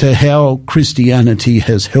as to how Christianity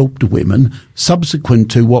has helped women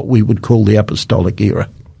subsequent to what we would call the apostolic era.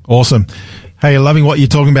 Awesome. Hey, loving what you're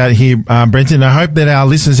talking about here, Brenton. I hope that our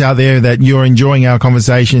listeners out there, that you're enjoying our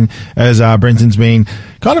conversation as Brenton's been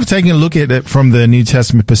kind of taking a look at it from the New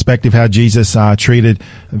Testament perspective, how Jesus treated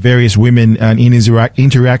various women and in his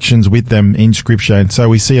interactions with them in Scripture. And so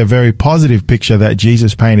we see a very positive picture that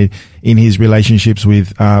Jesus painted in his relationships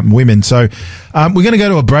with women. So we're going to go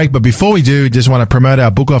to a break, but before we do, just want to promote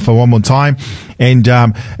our book offer one more time. And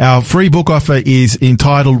our free book offer is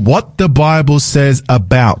entitled What the Bible Says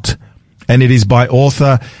About. And it is by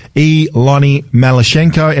author Lonnie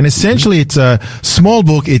Malashenko. And essentially it's a small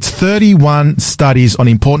book. It's 31 studies on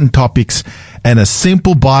important topics and a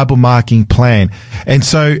simple Bible marking plan. And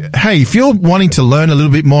so, hey, if you're wanting to learn a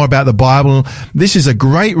little bit more about the Bible, this is a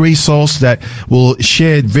great resource that will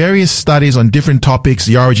share various studies on different topics: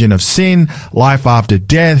 the origin of sin, life after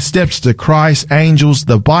death, steps to Christ, angels,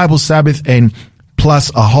 the Bible Sabbath, and plus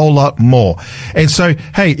a whole lot more. And so,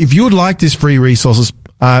 hey, if you would like this free resources,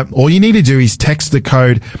 all you need to do is text the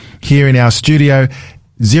code here in our studio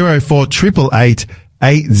 0488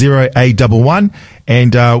 80811,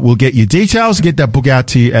 and we'll get your details, get that book out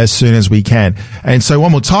to you as soon as we can. And so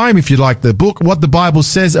one more time, if you'd like the book, What the Bible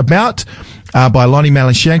Says About, by Lonnie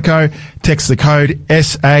Malashenko, text the code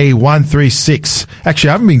SA136. Actually,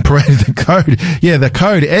 I haven't been provided the code. Yeah, the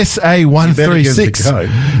code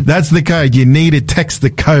SA136. That's the code. You need to text the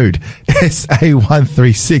code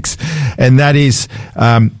SA136. And that is,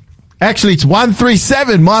 actually, it's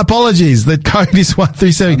 137. My apologies. The code is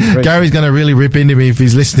 137. Gary's going to really rip into me if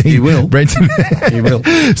he's listening. He will. Brenton. He will.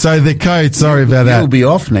 So the code, sorry about that. He'll be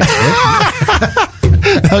off next week.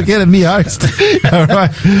 I'll get a new host. All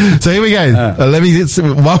right. So here we go. Let me get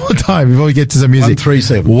one more time before we get to some music.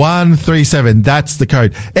 137. 137. That's the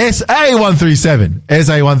code. SA137.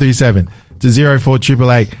 SA137 to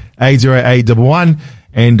 0488 80811.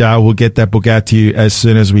 and we'll get that book out to you as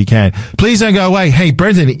soon as we can. Please don't go away. Hey,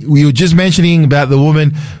 Brenton, we were just mentioning about the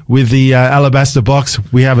woman with the alabaster box.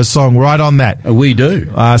 We have a song right on that. We do.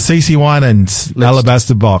 CeCe Winans,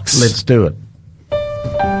 Alabaster Box. Let's do it.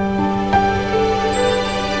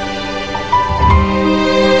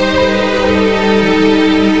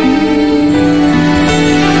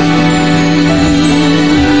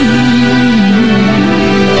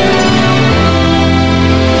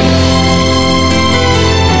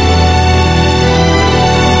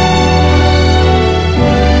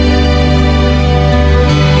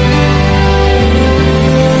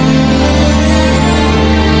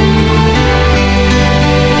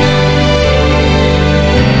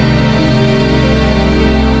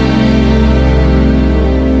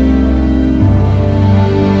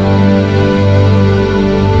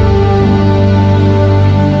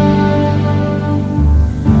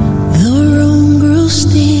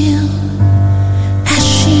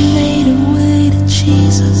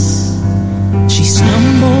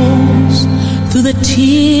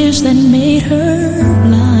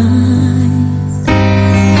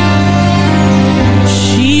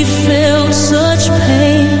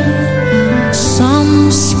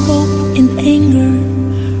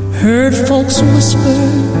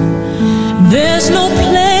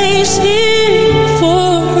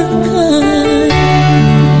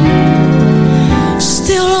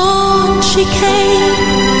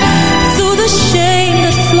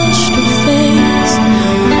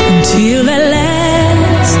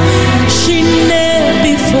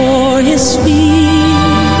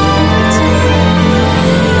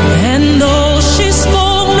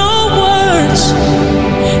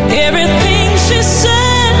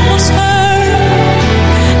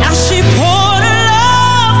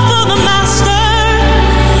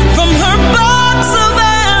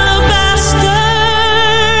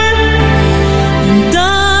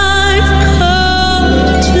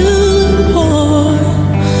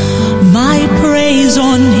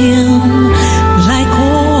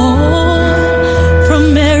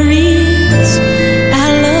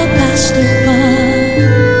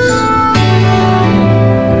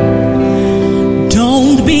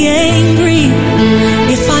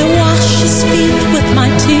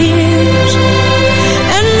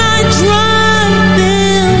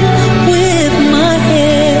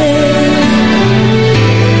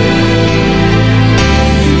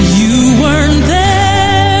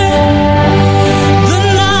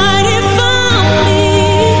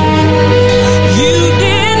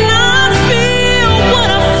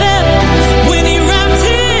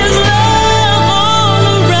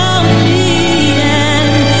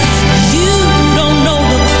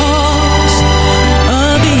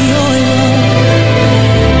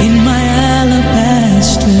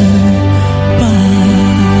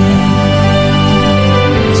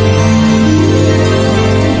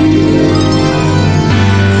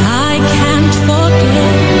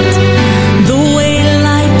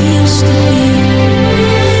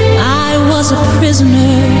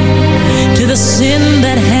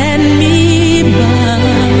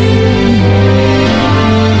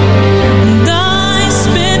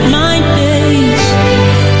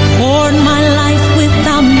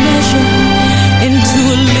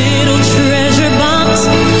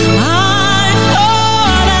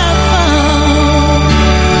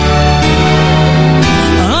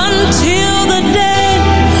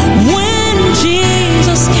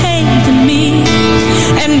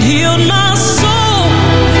 And healed my soul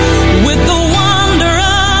with the wonder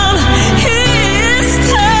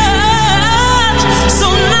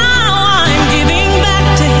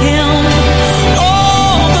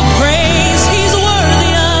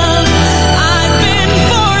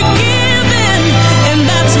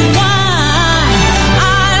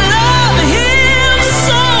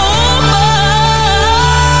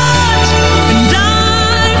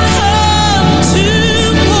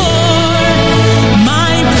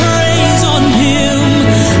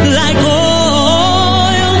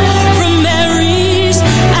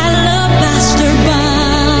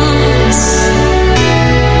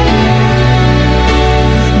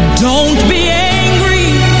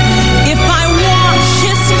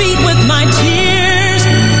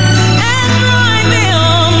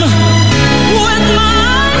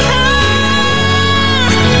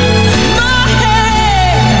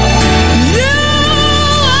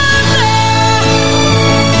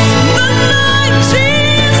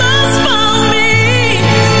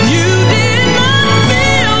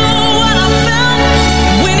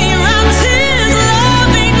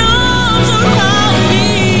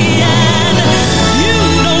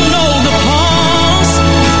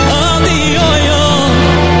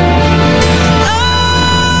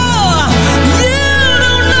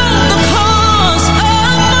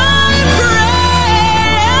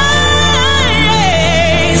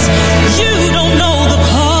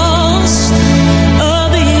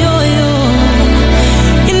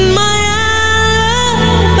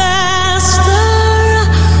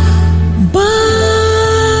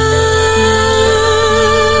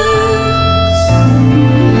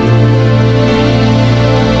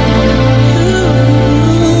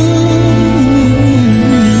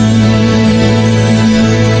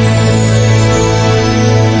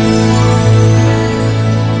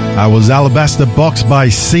Was Alabaster Box by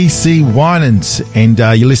CC Winans, and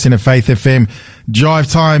you listen to Faith FM Drive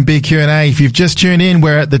Time Big Q&A. If you've just tuned in,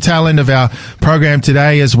 we're at the tail end of our program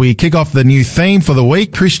today as we kick off the new theme for the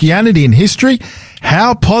week, Christianity in History.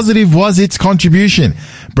 How positive was its contribution?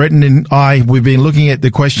 Brenton and I, we've been looking at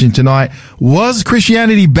the question tonight, was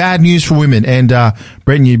Christianity bad news for women? And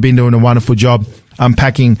Brenton, you've been doing a wonderful job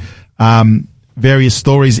unpacking various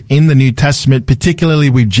stories in the New Testament, particularly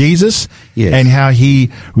with Jesus, yes, and how he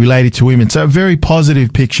related to women. So a very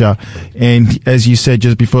positive picture. And as you said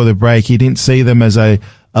just before the break, he didn't see them as a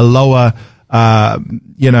lower,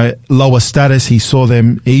 lower status. He saw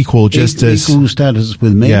them equal, just as equal status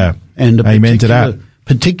with men. Yeah. And amen to that.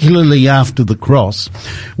 Particularly after the cross,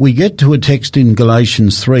 we get to a text in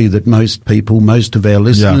Galatians 3 that most of our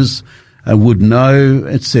listeners would know.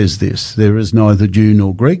 It says this: there is neither Jew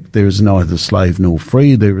nor Greek, there is neither slave nor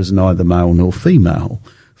free, there is neither male nor female,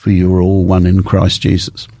 for you are all one in Christ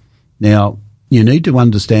Jesus. Now, you need to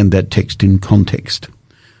understand that text in context.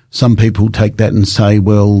 Some people take that and say,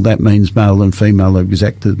 well, that means male and female are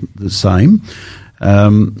exactly the same.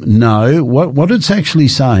 No, what it's actually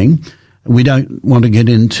saying, we don't want to get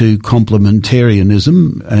into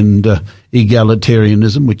complementarianism and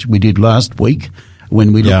egalitarianism, which we did last week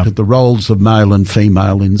when we looked at the roles of male and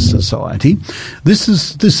female in society. This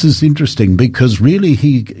is interesting because really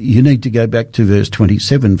you need to go back to verse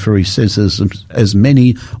 27, for he says, as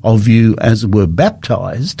many of you as were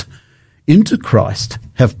baptized into Christ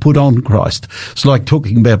have put on Christ. It's like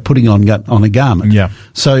talking about putting on a garment. Yeah.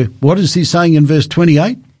 So what is he saying in verse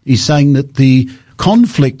 28? He's saying that the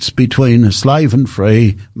conflicts between a slave and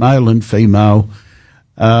free, male and female,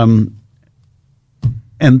 and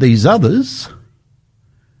these others,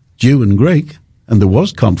 Jew and Greek, and there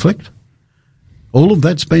was conflict, all of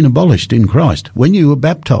that's been abolished in Christ. When you were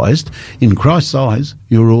baptized, in Christ's eyes,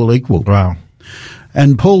 you're all equal. Wow.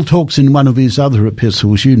 And Paul talks in one of his other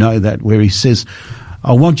epistles, you know that, where he says,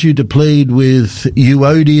 I want you to plead with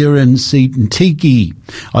Euodia and Syntyche.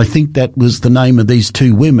 I think that was the name of these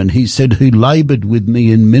two women, he said, who laboured with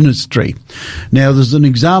me in ministry. Now, there's an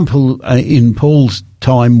example in Paul's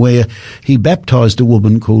time where he baptised a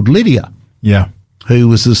woman called Lydia. Yeah. Who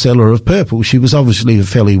was the seller of purple. She was obviously a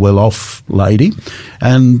fairly well-off lady,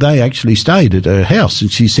 and they actually stayed at her house.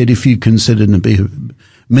 And she said, if you consider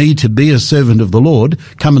me to be a servant of the Lord,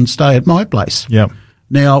 come and stay at my place. Yeah.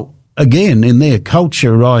 Now, again, in their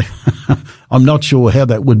culture, I'm not sure how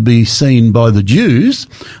that would be seen by the Jews.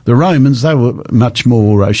 The Romans, they were much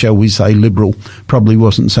more, shall we say, liberal. Probably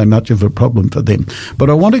wasn't so much of a problem for them.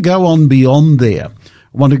 But I want to go on beyond there.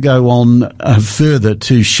 I want to go on further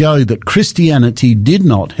to show that Christianity did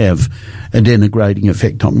not have a denigrating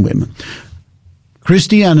effect on women.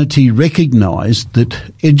 Christianity recognised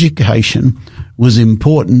that education was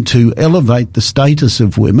important to elevate the status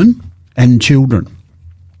of women and children.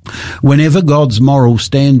 Whenever God's moral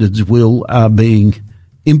standards are being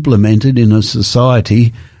implemented in a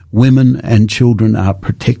society, women and children are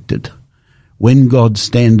protected. When God's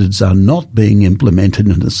standards are not being implemented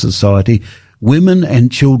in a society, women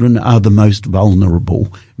and children are the most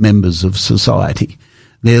vulnerable members of society.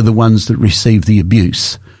 They're the ones that receive the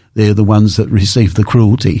abuse. They're the ones that receive the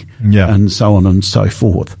cruelty, and so on and so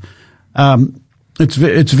forth.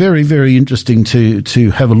 It's very, very interesting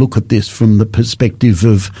to have a look at this from the perspective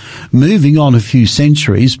of moving on a few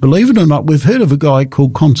centuries. Believe it or not, we've heard of a guy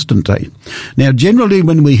called Constantine. Now, generally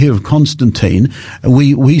when we hear of Constantine,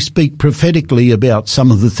 we speak prophetically about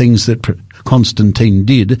some of the things that Constantine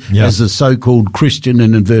did as a so-called Christian,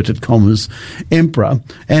 in inverted commas, emperor.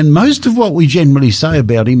 And most of what we generally say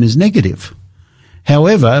about him is negative.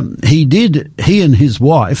 However, he and his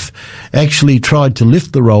wife actually tried to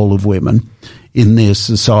lift the role of women in their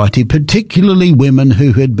society, particularly women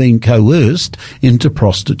who had been coerced into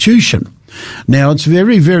prostitution. Now, it's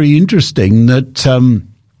very, very interesting that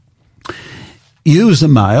you as a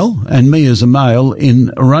male and me as a male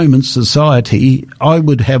in a Roman society, I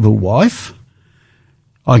would have a wife.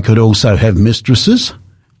 I could also have mistresses.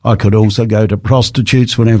 I could also go to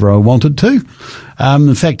prostitutes whenever I wanted to.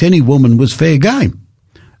 In fact, any woman was fair game,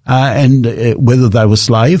 and whether they were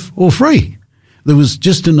slave or free. There was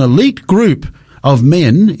just an elite group of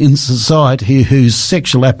men in society whose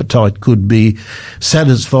sexual appetite could be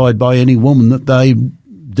satisfied by any woman that they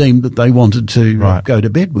deemed that they wanted to go to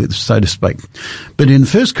bed with, so to speak. But in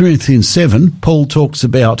 1 Corinthians 7, Paul talks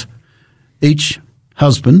about each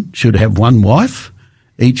husband should have one wife,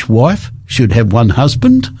 each wife should have one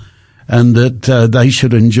husband, and that they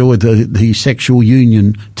should enjoy the sexual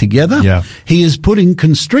union together. Yeah. He is putting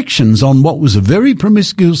constrictions on what was a very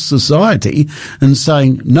promiscuous society and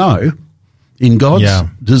saying, no, in God's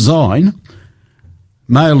design,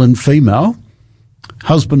 male and female,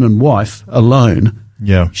 husband and wife alone,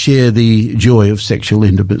 share the joy of sexual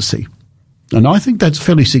intimacy. And I think that's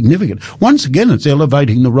fairly significant. Once again, it's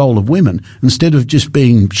elevating the role of women instead of just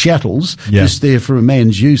being chattels, just there for a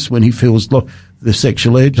man's use when he feels the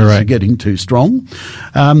sexual urges are getting too strong.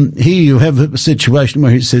 Here you have a situation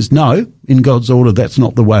where he says, no, in God's order, that's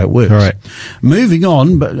not the way it works. Correct. Moving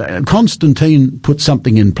on, but Constantine put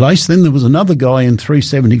something in place. Then there was another guy in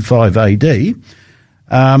 375 AD,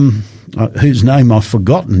 whose name I've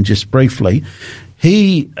forgotten just briefly.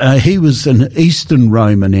 He was an Eastern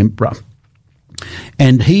Roman emperor,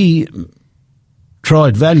 and he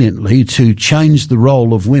tried valiantly to change the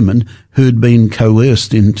role of women who had been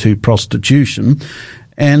coerced into prostitution.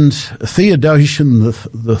 And Theodosian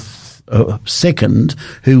the second,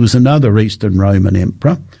 who was another Eastern Roman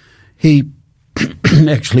emperor, he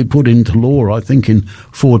actually put into law, I think in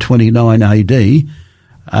 429 AD,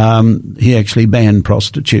 he actually banned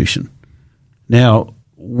prostitution. Now,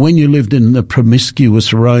 when you lived in the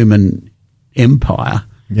promiscuous Roman Empire,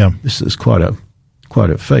 this is quite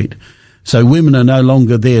a feat. So women are no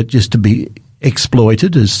longer there just to be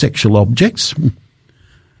exploited as sexual objects.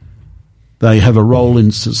 They have a role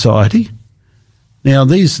in society. Now,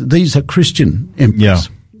 these are Christian emperors.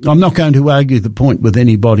 I'm not going to argue the point with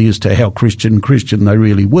anybody as to how Christian they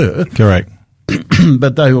really were. Correct.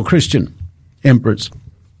 But they were Christian emperors.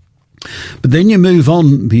 But then you move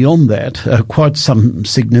on beyond that, quite some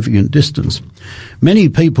significant distance. Many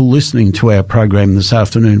people listening to our program this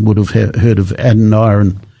afternoon would have heard of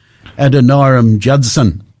Adoniram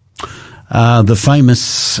Judson, the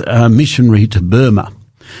famous missionary to Burma.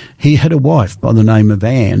 He had a wife by the name of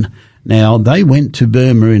Anne. Now, they went to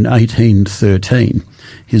Burma in 1813.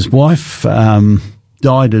 His wife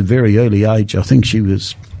died at a very early age. I think she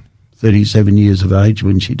was 37 years of age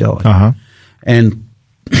when she died. And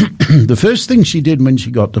the first thing she did when she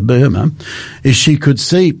got to Burma is she could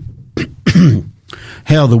see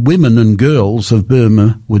how the women and girls of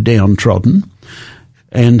Burma were downtrodden,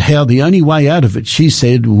 and how the only way out of it, she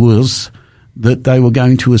said, was that they were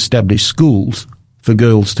going to establish schools for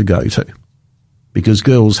girls to go to, because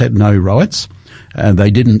girls had no rights.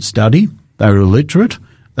 They didn't study. They were illiterate.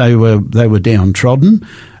 They were downtrodden.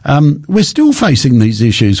 We're still facing these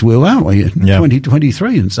issues, Will, aren't we, in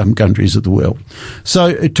 2023 in some countries of the world? So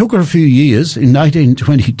it took her a few years. In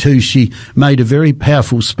 1822, she made a very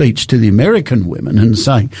powerful speech to the American women and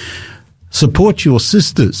saying, support your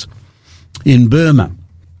sisters in Burma.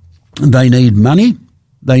 They need money.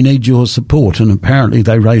 They need your support. And apparently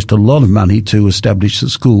they raised a lot of money to establish a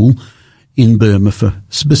school in Burma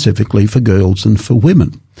specifically for girls and for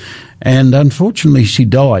women. And unfortunately, she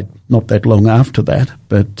died not that long after that,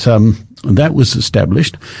 but that was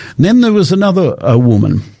established. And then there was another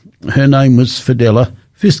woman. Her name was Fidela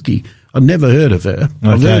Fiske. I've never heard of her. Okay.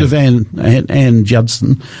 I've heard of Anne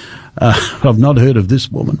Judson. I've not heard of this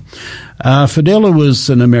woman. Fidela was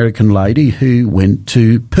an American lady who went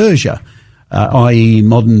to Persia, i.e.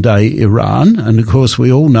 modern-day Iran. And, of course,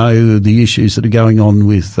 we all know the issues that are going on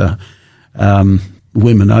with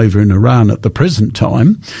women over in Iran at the present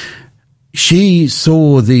time. She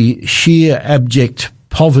saw the sheer abject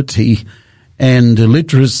poverty and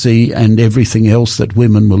illiteracy and everything else that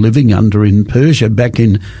women were living under in Persia back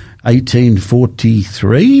in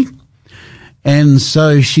 1843. And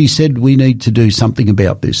so she said, we need to do something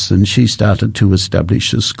about this. And she started to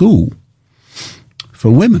establish a school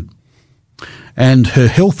for women. And her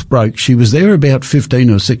health broke. She was there about 15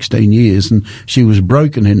 or 16 years and she was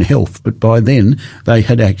broken in health. But by then they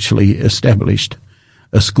had actually established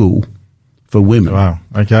a school for women. Wow.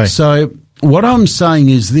 Okay. So what I'm saying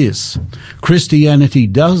is this: Christianity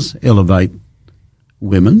does elevate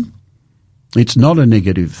women. It's not a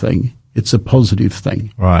negative thing. It's a positive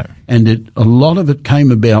thing. Right. And a lot of it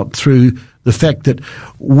came about through the fact that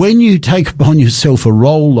when you take upon yourself a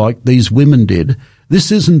role like these women did,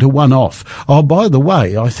 this isn't a one-off. Oh, by the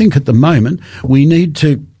way, I think at the moment we need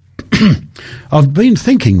to I've been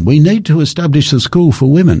thinking we need to establish a school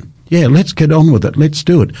for women. Yeah, let's get on with it. Let's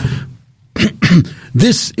do it.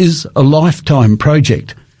 This is a lifetime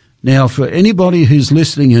project. Now, for anybody who's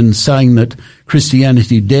listening and saying that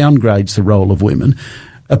Christianity downgrades the role of women,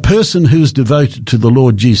 a person who's devoted to the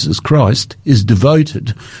Lord Jesus Christ is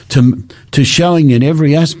devoted to showing in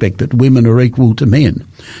every aspect that women are equal to men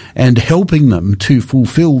and helping them to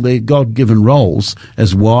fulfill their God-given roles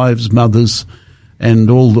as wives, mothers, and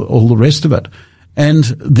all the rest of it. And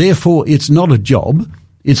therefore, it's not a job,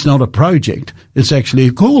 it's not a project, it's actually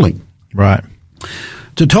a calling. Right.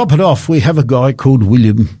 To top it off, we have a guy called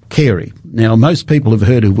William Carey. Now, most people have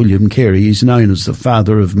heard of William Carey. He's known as the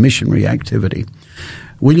father of missionary activity.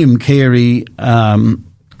 William Carey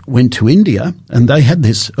went to India, and they had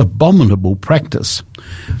this abominable practice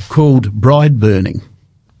called bride burning.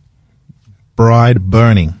 Bride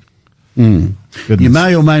burning. You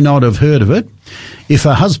may or may not have heard of it. If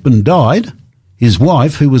a husband died, his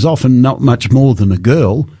wife, who was often not much more than a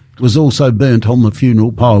girl, was also burnt on the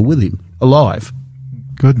funeral pile with him, alive.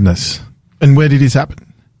 Goodness. And where did this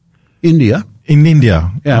happen? India. In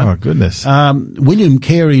India? Yeah. Oh, goodness. William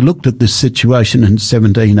Carey looked at this situation in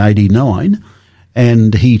 1789,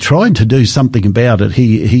 and he tried to do something about it.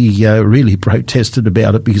 He really protested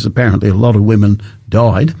about it because apparently a lot of women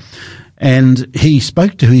died. And he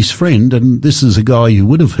spoke to his friend, and this is a guy you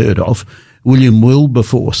would have heard of, William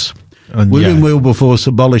Wilberforce. William Wilberforce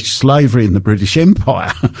abolished slavery in the British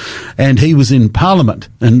Empire, and he was in Parliament,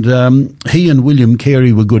 and he and William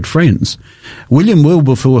Carey were good friends. William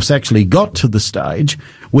Wilberforce actually got to the stage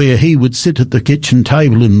where he would sit at the kitchen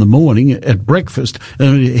table in the morning at breakfast,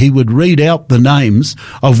 and he would read out the names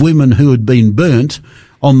of women who had been burnt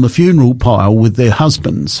on the funeral pile with their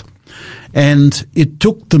husbands. And it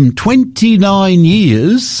took them 29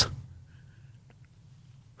 years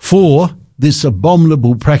for this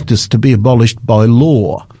abominable practice to be abolished by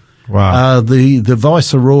law. Wow. The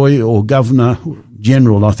Viceroy or Governor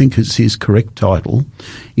General, I think is his correct title,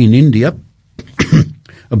 in India,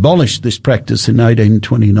 abolished this practice in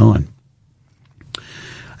 1829.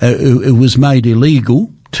 It was made illegal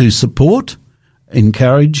to support,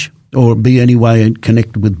 encourage, or be any way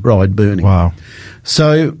connected with bride burning. Wow.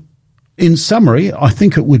 So, in summary, I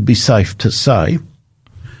think it would be safe to say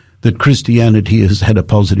that Christianity has had a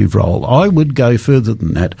positive role. I would go further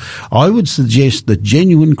than that. I would suggest that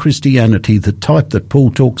genuine Christianity, the type that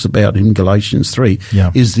Paul talks about in Galatians 3,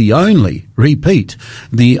 is the only religion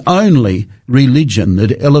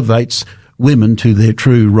that elevates women to their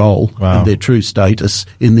true role and their true status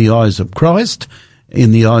in the eyes of Christ,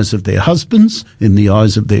 in the eyes of their husbands, in the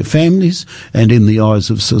eyes of their families, and in the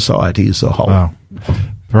eyes of society as a whole. Wow.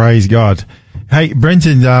 Praise God. Hey,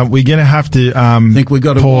 Brenton, we're going to have to think we've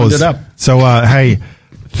got to pause. wind it up. So, hey,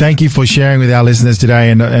 thank you for sharing with our listeners today,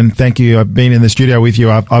 and thank you. I've been in the studio with you.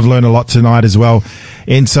 I've learned a lot tonight as well.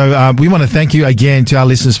 And so we want to thank you again to our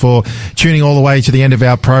listeners for tuning all the way to the end of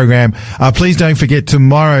our program. Please don't forget,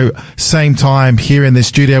 tomorrow, same time here in the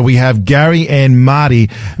studio, we have Gary and Marty.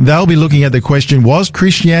 They'll be looking at the question, was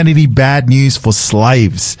Christianity bad news for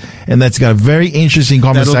slaves? And that's got a very interesting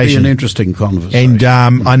conversation. That'll be an interesting conversation.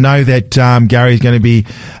 And I know that Gary's going to be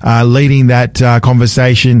leading that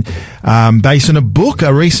conversation based on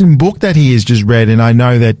a recent book that he has just read. And I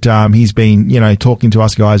know that he's been, talking to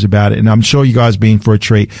us guys about it. And I'm sure you guys have been for a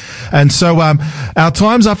treat. And so our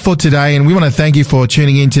time's up for today, and we want to thank you for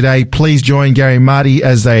tuning in today. Please join Gary and Marty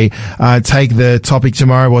as they take the topic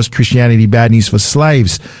tomorrow, was Christianity bad news for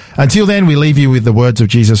slaves? Until then, we leave you with the words of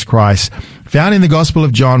Jesus Christ, found in the Gospel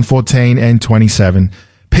of John 14 and 27.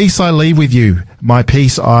 Peace I leave with you, my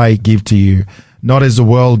peace I give to you. Not as the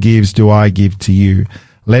world gives do I give to you.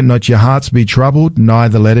 Let not your hearts be troubled,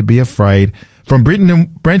 neither let it be afraid. From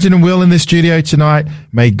Brenton and Will in the studio tonight,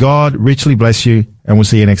 may God richly bless you, and we'll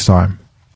see you next time.